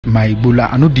my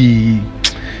gbola. I know the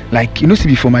like see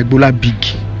before my gbola big.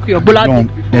 Your gbola long,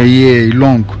 big. Yeah,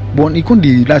 long. But it can't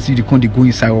the last you can't go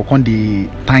inside or can't the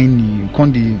tiny,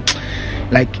 can't the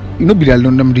like be the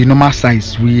normal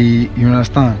size. You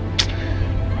understand?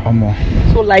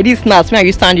 So like this now, when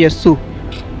you stand here, so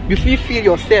you feel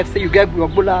yourself. Say you get your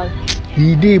gbola.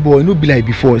 The day, but be like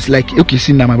before. It's like okay,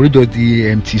 see now my body just the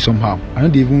empty somehow. I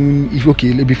don't even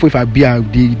if I be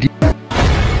out the.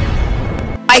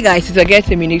 Hi guys, it's again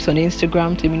Teminix on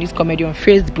Instagram, Teminix Comedy on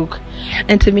Facebook,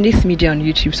 and Teminix Media on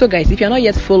YouTube. So guys, if you're not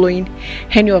yet following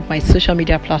any of my social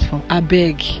media platforms, I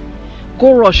beg,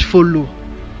 go rush follow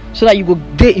so that you go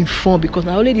get informed, because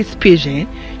now only this page, you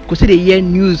go see the year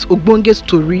news, ogbonge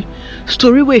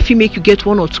story where if you make you get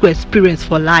 1 or 2 experience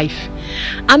for life.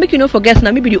 And make you not forget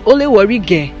now maybe the only worry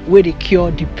get where they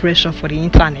cure depression for the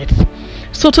internet.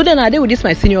 So today now I with this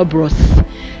my senior bros.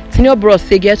 Senior bros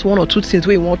say get 1 or 2 things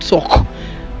where you want to talk,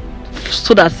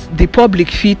 so that the public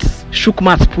fits shook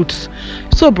mouth put.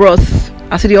 So bros,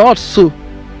 I say the hot so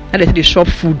and they say the shop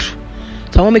food.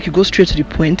 So I want make you go straight to the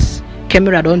point.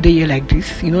 Camera don't day here like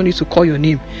this. You don't need to call your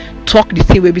name. Talk the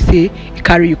same way we say you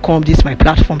carry you come. This is my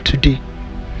platform today.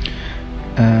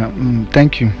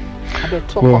 Thank you. I better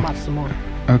talk about small.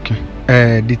 Okay.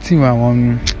 The thing I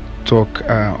want to talk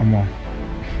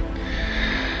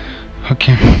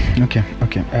Okay.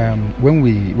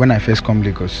 When I first come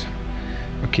Lagos,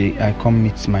 okay, I come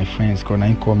meet my friends because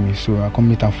I call me, so I come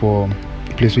meet them for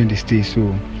a place where they stay.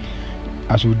 So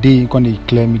as they come, they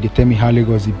clear me, they tell me how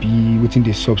Lagos they be, waiting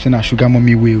the sub, say na sugar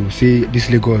mommy will say this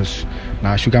Lagos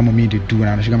now sugar mommy they do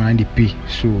and sugar mommy they pay.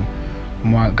 So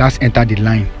my gas enter the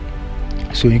line.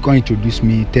 So he can introduce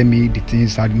me, tell me the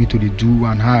things I need to do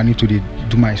and how I need to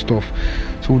do my stuff.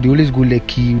 So they always go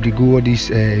Lekki, they go all this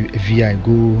VI,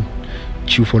 go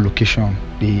chill for location.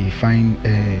 They find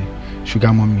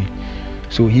sugar mommy.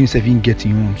 So himself he get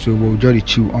in home. So we'll just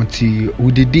chill until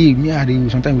with the day.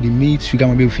 Sometimes we meet sugar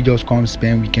mommy. We just come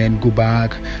spend weekend, go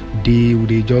back. They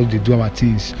just do our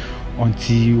things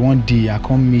until one day I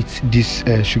come meet this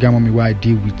sugar mommy where I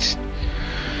deal with.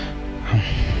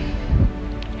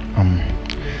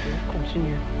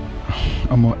 Continue.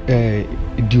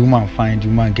 The woman fine, the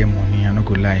woman get money. I'm not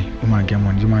gonna lie, the woman get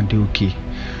money, the woman do okay.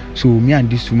 So me and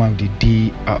this woman with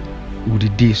the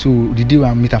day. So the day when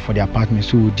I meet her for the apartment,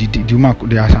 so the woman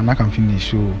there's an I can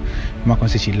finish. So the woman can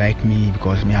say she like me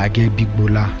because me I get big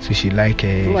gbola. So she like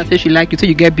woman say she like you, so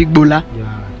you get big gbola.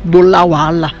 Yeah. Gbola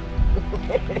wahala.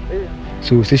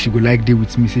 So say she go like day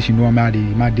with me. Say she know I'm not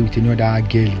day with any other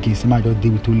girl again. Say I just day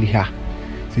with only her.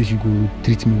 Say she go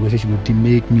treat me well. Say she go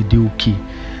make me do okay.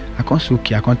 I can't say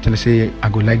okay. I can't tell her say I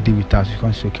go like day with her. So she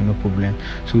can't say okay, no problem.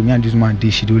 So me and this woman day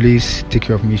she always take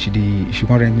care of me. She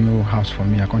can't rent me no house for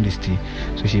me. I can't stay.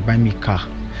 So she buy me a car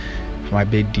for my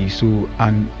birthday. So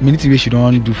and many things she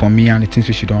don't do for me and the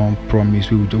things she don't promise.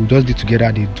 We just do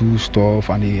together. They do stuff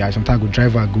and I sometimes go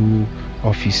drive her go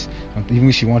office. Even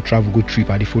if she want travel, go trip.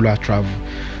 I they follow her travel.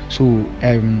 So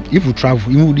if we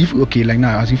travel, even if okay like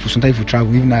now, as if sometimes if we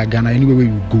travel, even like Ghana, anywhere where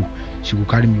you go, she will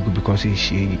carry me go because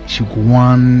she go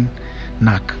one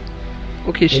knack.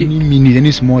 Okay, any minute,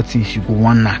 any small thing, she go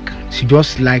one knack. She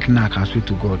just like knack, I swear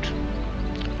to God.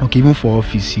 Okay, even for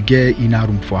office, she get inner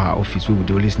room for her office where we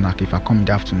dey always knack. If I come in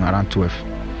the afternoon around 12,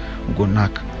 we go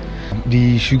knack.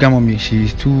 The sugar mommy,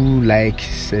 she's too like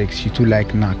sex, she too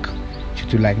like knack.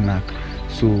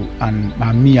 So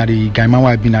and me at the guy man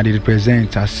I been at the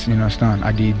represent as you understand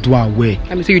at the do away.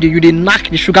 I mean, so you dey knock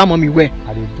the sugar mommy where?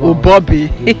 Oh Bobby.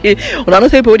 Well, I don't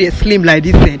say people they slim like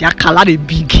this, their color they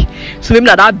big. So maybe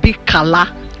that big color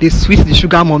they sweet the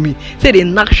sugar mommy. Say they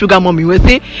knock sugar mommy where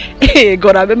say, hey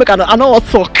God, I know what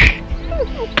talk.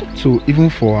 So even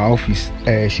for her office,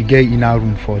 she get inner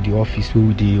room for the office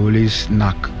where they always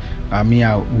knock.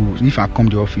 If I come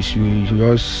to the office,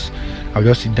 I'll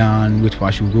just sit down, wait for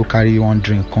her. She will go carry one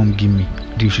drink, come give me.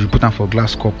 She should put on for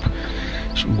glass cup.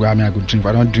 I go drink. If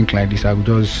I don't drink like this, I will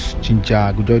just ginger.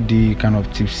 I go just do kind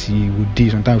of tipsy. We do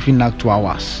sometimes we feel like 2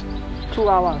 hours. 2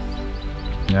 hours.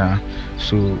 Yeah.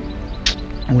 So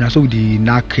when I saw the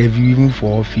knack heavy, even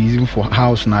for office, even for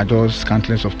house, now just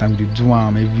countless of time. They do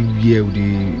everywhere.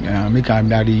 They make her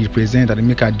they represent. They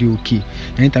make her do okay.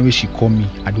 Anytime when she call me,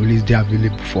 I always be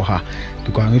available for her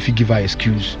because I don't know if you give her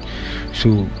excuse.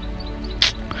 So.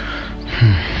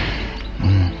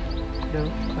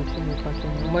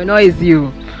 Continue. My noise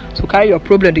you. So carry your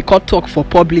problem. They can't talk for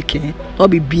public. Not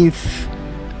be beans.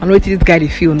 I know what this guy they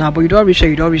feel now, but you don't reach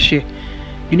it.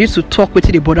 You need to talk with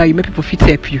the border. You make people fit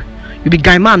help you. You be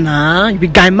guy man, nah? You be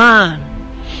guy man.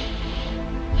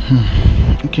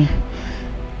 Okay.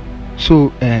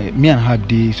 So me and her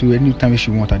day. So anytime she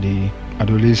want, I'd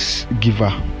always give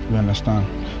her. You understand?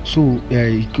 So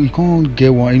you can't get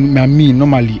one. I mean,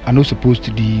 normally I'm not supposed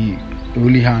to be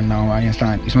only her now. I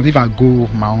understand. It's not if I go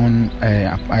my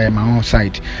own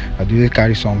side. I do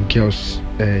carry some girls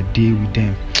day with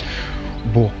them,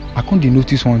 but I can't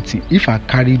notice one thing. If I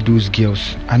carry those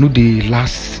girls, I know the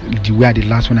way I the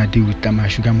last one I did with my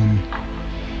sugar mommy.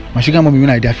 My sugar mommy when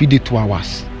I feed them 2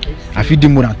 hours. I feed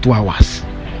them more than 2 hours.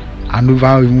 I know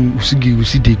we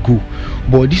see they go.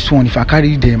 But this one, if I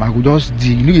carry them, I could just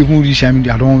even reach. I mean,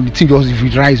 I don't. The thing just if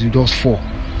it rise, it just fall.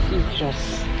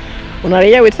 Jesus. When I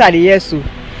hear with the yes, so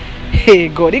hey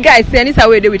God, the guy say anytime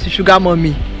we there with the sugar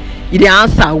mommy, he the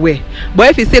answer where.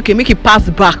 But if he say okay, make it pass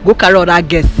back, go carry other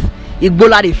guests.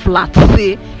 Gbola the flat,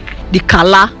 say the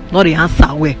color, not the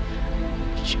answer where.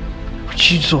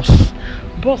 Jesus.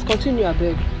 Boss, continue, I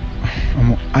beg.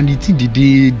 And the thing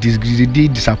they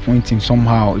disappointing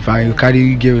somehow. If I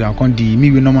carry girl, I can't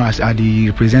me we normal as I the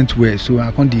represent well, so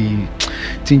I can't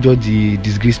thing just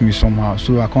disgrace me somehow.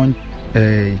 So I can't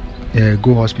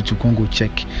go hospital, can't go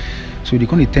check. So they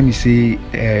can't tell me say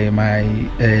my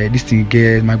this thing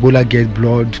get my gbola get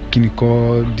blood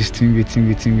clinical this thing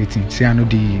waiting. Say I know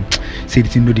the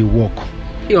thing know they work.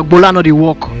 Your gbola know they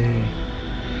work.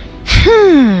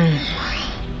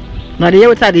 Now the year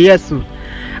without the yes so.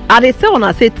 And they say when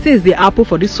I say things they happen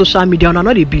for this social media, and I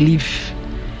know they believe.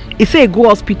 He say go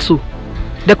hospital.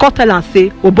 They call tell and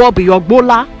say, oh Bobby, your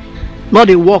gbola, not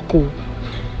they walk.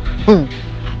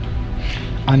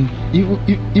 And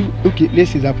if okay,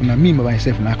 let's say that for me by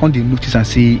myself, and I can't notice and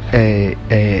say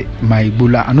my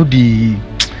gbola. I know the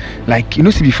like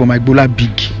see before my gbola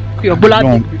big. Your gbola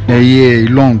long, yeah,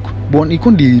 long. But it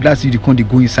can't last you can't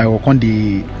go inside or can't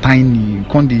tiny,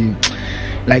 can't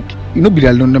like be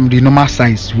the normal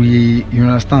size. You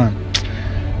understand?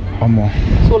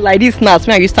 So like this now,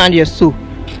 when you stand here, so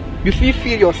you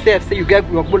feel yourself. Say you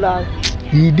get your gbola.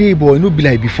 He did, but it be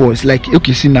like before. It's like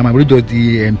okay, see now my body just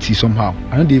empty somehow.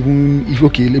 I don't even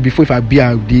before if I be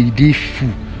out they full,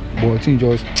 but I think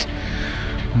just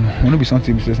wanna be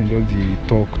something just the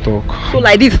talk. So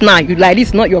like this now, you like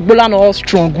this, not your gbola not all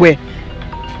strong way.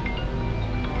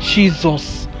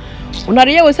 Jesus. When I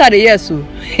hear what say the yes so.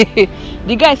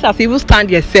 The guy says even stand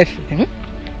yourself.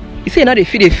 He say now they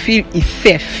feel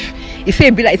himself. He say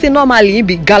be like say normally he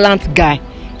be gallant guy.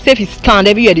 Say if he stand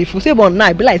every year they feel say but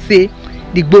now be like say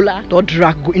the gbola don't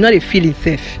drag go. You know they feel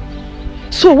himself.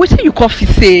 So what do you coffee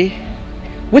say?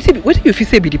 What do you feel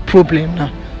say be the problem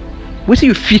now? What do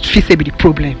you feel say be the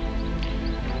problem?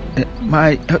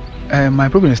 My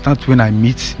problem starts when I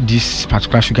meet this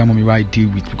particular sugar mommy where I deal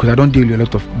with, because I don't deal with a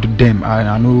lot of them.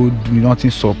 I know do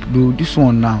nothing stop. Though this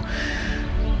one now,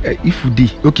 if we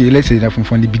did okay, let's say that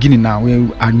from the beginning now,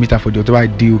 when I meet her for the other I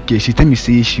deal okay, she tell me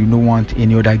say she no want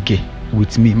any other girl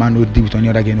with me. Man no deal with any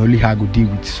other girl, only her go deal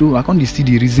with. So I can't see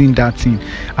the reason that thing.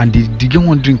 And the girl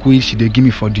one drink where she they give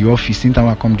me for the office. Same time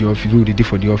I come to the office, what they do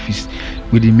for the office,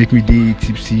 where they make me day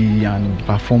tipsy and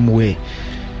perform well.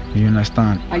 You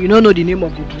understand? And you don't know the name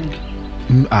of the drink?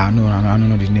 No, I don't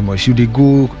know the name of it. Should they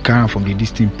go carry from the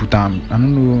distance, put them? I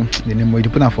don't know the name of it. They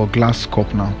put them for a glass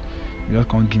cup now. You just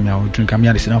can't give me a drink. I'm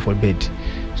here to sit down for bed.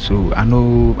 So I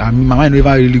know, my mind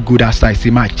never really go that side. Say,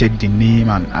 I check the name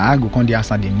and I go come the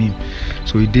outside the name.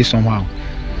 So it did somehow.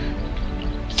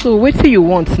 So what do you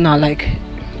want now? Like,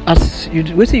 as you,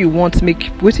 what do you want?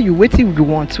 What do you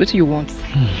want?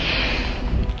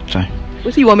 Try.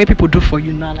 What do you want make people do for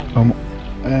you now? Like?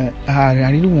 I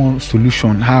really want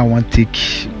solution. How I want take.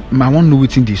 I want to know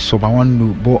what's in the sub. I want to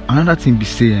know. But another thing be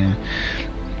saying,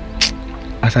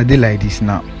 as I did like this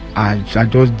now, I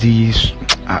just this.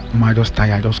 I just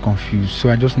tired. I just confused. So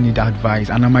I just need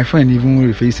advice. And my friend even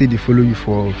if he say they follow you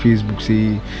for Facebook,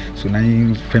 say so now you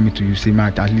refer me to you. Say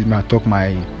at least I talk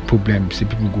my problem. Say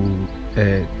people go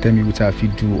tell me what I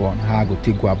feel do on how I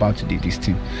go about this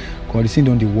thing. Cause the thing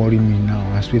don't they worry me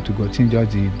now. I swear to God, thing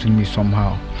just they do me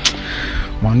somehow.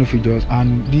 Man, if you just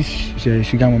and this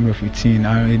sugar mommy of 15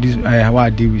 and this how I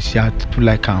deal with she had to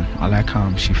like her. I like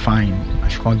her. She fine.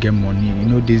 And she can't get money. You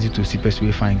know, easy to see person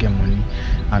we fine get money.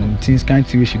 And things kind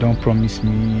of way she don't promise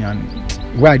me and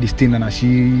where this thing and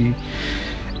she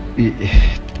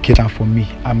cater for me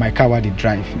and my car where they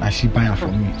drive and she buy her for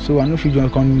me. So I know if you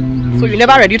just can't lose. So you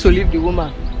never ready to leave the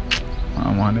woman?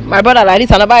 My brother like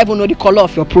this, I never even know the color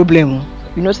of your problem.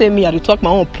 You know, say me, I talk my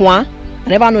own point. I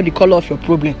never know the color of your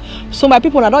problem. So my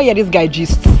people, I don't hear this guy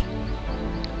gist.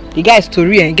 The guy is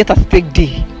story and get a stake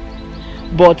day.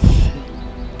 But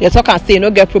they talk and say no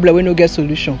get problem, we no get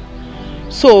solution.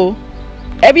 So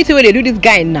everything when they do this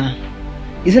guy now,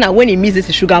 isn't that when he meets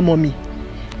this sugar mommy,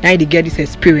 now they get this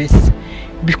experience.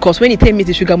 Because when he tell me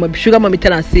the sugar mommy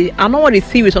tell and say, I don't want to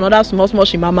see you with another small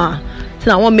she mama.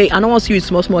 So I don't want to see you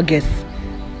with small guests.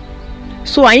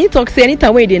 So I need to say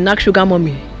anytime when they knock sugar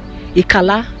mommy,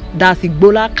 ikala, that's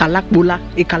gbola, kalakbola,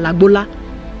 ikalagbola.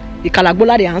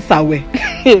 Ikalagbola the answer way.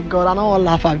 God, I don't want to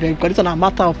laugh, I beg, because it's a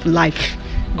matter of life.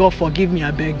 God forgive me,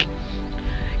 I beg.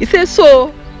 He says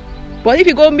so, but if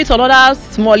you go meet another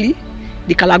smallie,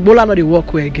 the kalagbola not the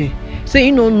work way again. So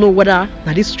you don't know whether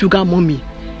now this sugar mommy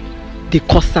they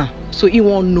cause her. So he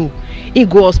won't know. He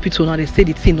go hospital now, they say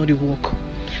the thing not the work.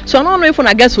 So I don't know if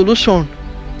I get solution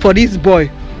for this boy.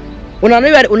 When I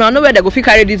know where they go fit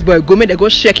carry this boy, go make they go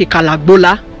check a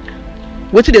kalagbola.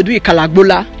 What do they do a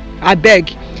kalagbola? I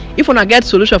beg. If I get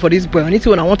solution for this boy, I need to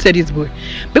when I want to tell this boy.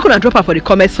 Make una drop her for the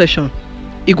comment section.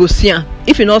 He go see him.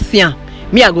 If you not see him,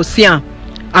 me I go see him.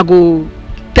 I go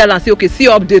tell and say, okay, see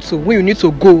your update. So when you need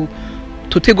to go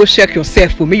go check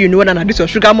yourself for me, you know whether this your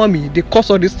sugar mommy they cause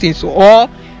all these things, or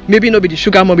maybe not be the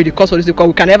sugar mommy they cause all this, because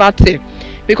we can never tell.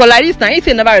 Because like this now, he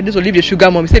say never ready to leave the sugar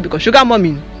mommy. Say because sugar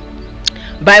mommy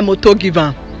buy motor give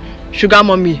am, sugar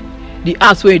mommy the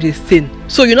ass where they stay.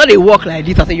 So you know they walk like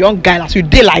this as a young guy, as you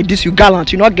day like this, you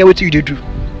gallant, you not get what you do.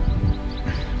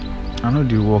 I know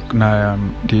the work now.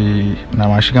 Now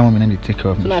my sugar mommy they take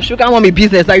care of me. So now sugar mommy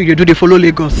business that you do, they follow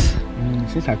Lagos.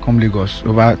 Since I come Lagos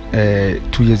over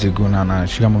 2 years ago now,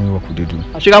 sugar mommy work would they do?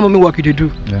 Sugar mommy work they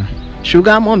do. Yeah.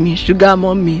 Sugar mommy, sugar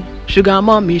mommy, sugar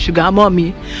mommy, sugar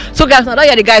mommy. So guys, now that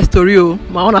hear the guy's story.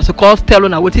 My own has to call tell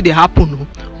on what did they happen.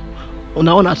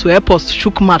 Una own has to help us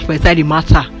shook mouth for inside the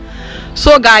matter.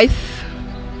 So guys,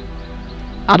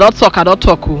 I don't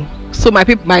talk. So my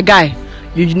people, my guy,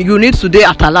 you need today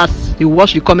at last you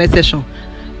watch the comment section.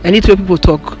 Anytime people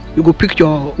talk, you go pick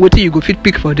your what you go fit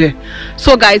pick for there.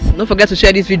 So guys, don't forget to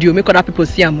share this video, make other people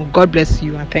see them. God bless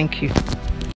you and thank you.